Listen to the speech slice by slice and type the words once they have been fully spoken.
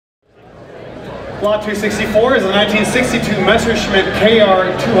Lot 264 is a 1962 Messerschmitt KR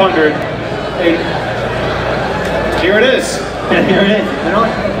 200. Here it is. Here it is. They're not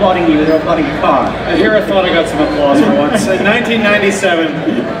applauding you, they're applauding the car. And here I thought I got some applause for once. In 1997,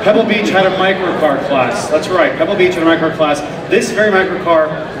 Pebble Beach had a microcar class. That's right, Pebble Beach had a microcar class. This very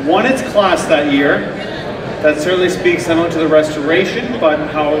microcar won its class that year. That certainly speaks not only to the restoration, but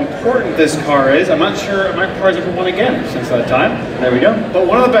how important this car is. I'm not sure a microcar has ever won again since that time. There we go. But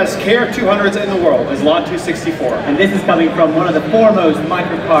one of the best KR 200s in the world is Lot 264. And this is coming from one of the foremost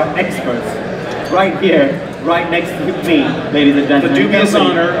microcar experts, right here, right next to me, ladies and gentlemen. The dubious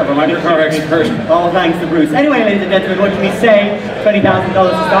honor of a microcar expert. All thanks to Bruce. Anyway, ladies and gentlemen, what can we say? $20,000 to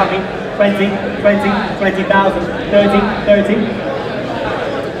start me. 20, 20, 20,000, 30, 30,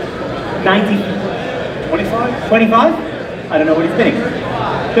 90. 25? 25? I don't know what he's bidding.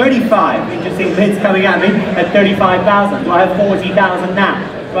 35. Interesting bids coming at me at 35,000. Do I have 40,000 now?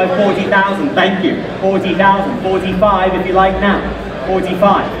 Do I have 40,000? Thank you. 40,000. 45 if you like now.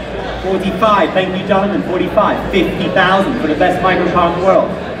 45. 45. Thank you, Jonathan. 45. 50,000 for the best microcar in the world.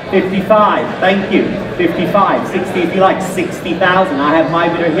 55. Thank you. 55. 60 if you like. 60,000. I have my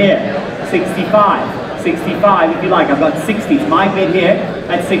bidder here. 65. 65 if you like. I've got 60. It's my bid here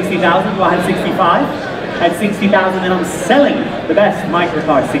at 60,000. Do I have 65? At 60,000, and I'm selling the best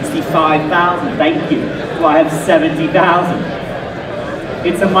microcar. 65,000. Thank you. Do I have 70,000?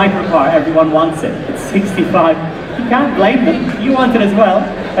 It's a microcar. Everyone wants it. It's 65. You can't blame them. You want it as well.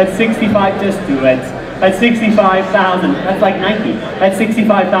 At 65, just do it. At 65,000. That's like Nike. At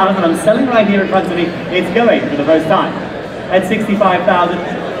 65,000, I'm selling right here in front of me. It's going for the first time. At 65,000.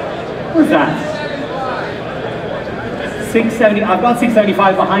 What's that? 670. I've got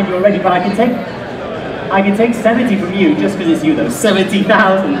 675 behind you already, but I can take 70 from you just because it's you though.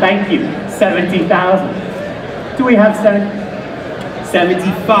 70,000, thank you. 70,000. Do we have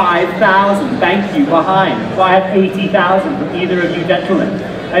 75,000, thank you, behind. Do I have 80,000 from either of you gentlemen?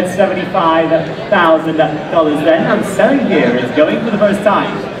 At $75,000 then. I'm selling here, it's going for the first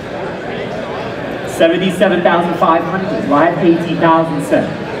time. 77,500, do I have 80,000, sir?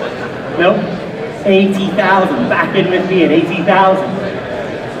 No? 80,000, back in with me at 80,000.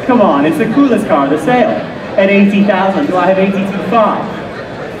 Come on, it's the coolest car, the sale. At 80,000, do I have 82,500?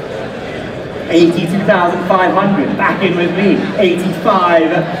 82,500, back in with me.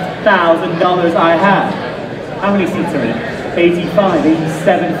 $85,000 I have. How many seats are in it? 85,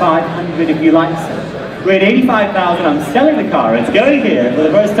 87,500 if you like, sir. We're at 85,000, I'm selling the car, it's going here for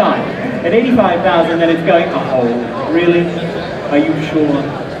the first time. At 85,000, then it's going, oh, really? Are you sure?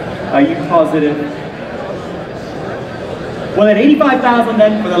 Are you positive? Well, at 85,000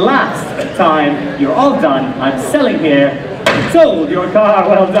 then, for the last time, you're all done. I'm selling here. Sold your car.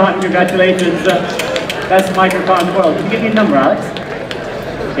 Well done. Congratulations. Best microcar in the world. Can you give me a number, Alex?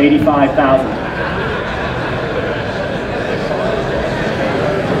 85,000.